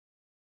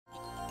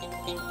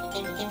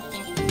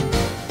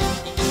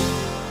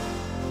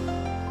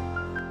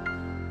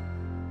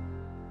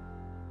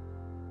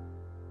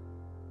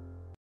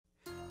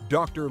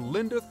Dr.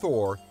 Linda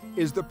Thor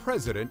is the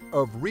president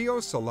of Rio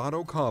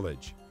Salado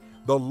College,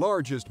 the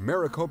largest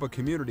Maricopa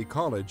community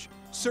college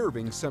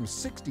serving some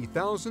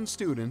 60,000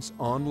 students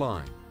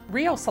online.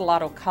 Rio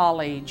Salado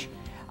College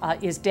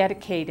is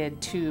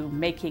dedicated to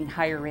making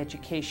higher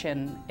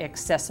education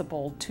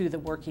accessible to the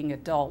working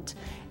adult,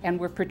 and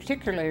we're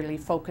particularly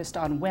focused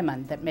on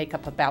women that make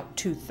up about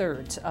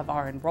 2/3 of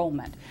our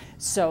enrollment.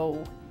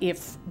 So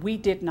if we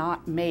did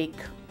not make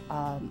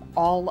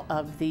all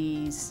of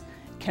these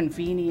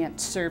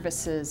convenient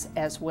services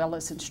as well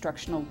as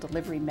instructional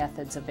delivery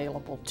methods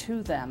available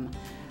to them,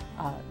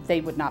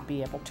 they would not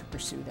be able to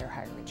pursue their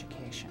higher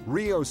education.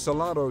 Rio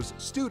Salado's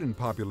student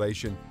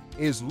population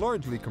is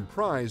largely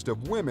comprised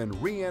of women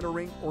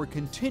re-entering or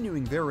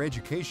continuing their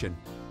education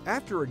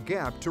after a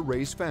gap to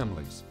raise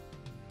families.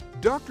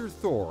 Dr.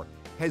 Thor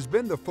has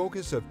been the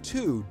focus of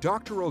 2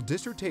 doctoral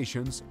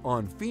dissertations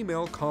on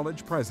female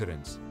college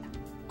presidents.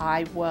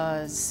 I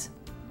was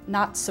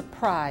not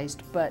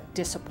surprised but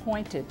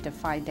disappointed to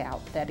find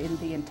out that in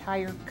the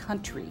entire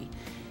country,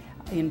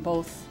 in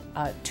both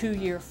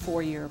 2-year,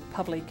 4-year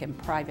public and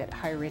private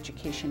higher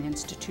education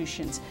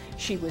institutions,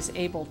 she was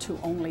able to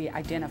only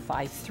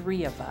identify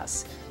 3 of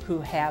us who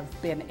have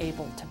been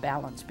able to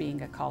balance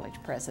being a college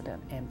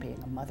president and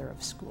being a mother of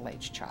a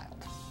school-age child.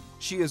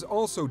 She is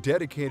also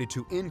dedicated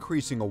to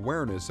increasing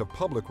awareness of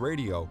public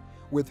radio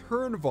with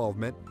her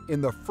involvement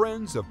in the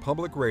Friends of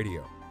Public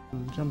Radio.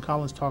 Jim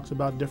Collins talks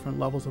about different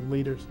levels of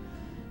leaders.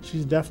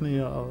 She's definitely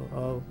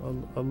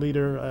a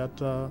leader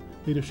at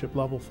leadership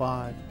level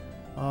 5.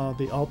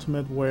 The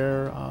ultimate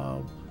where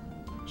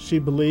she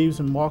believes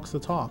and walks the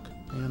talk.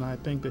 And I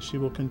think that she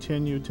will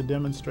continue to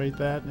demonstrate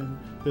that, and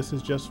this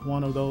is just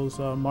one of those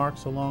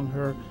marks along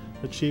her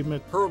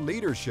achievement. Her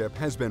leadership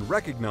has been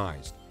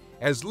recognized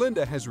as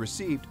Linda has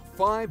received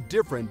 5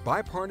 different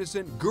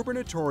bipartisan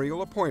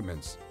gubernatorial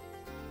appointments.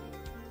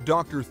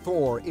 Dr.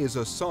 Thor is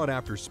a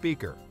sought-after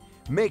speaker,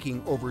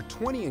 making over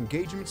 20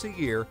 engagements a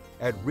year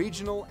at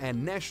regional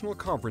and national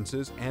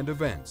conferences and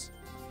events.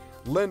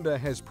 Linda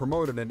has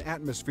promoted an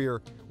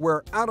atmosphere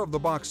where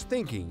out-of-the-box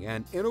thinking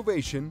and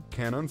innovation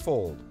can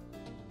unfold.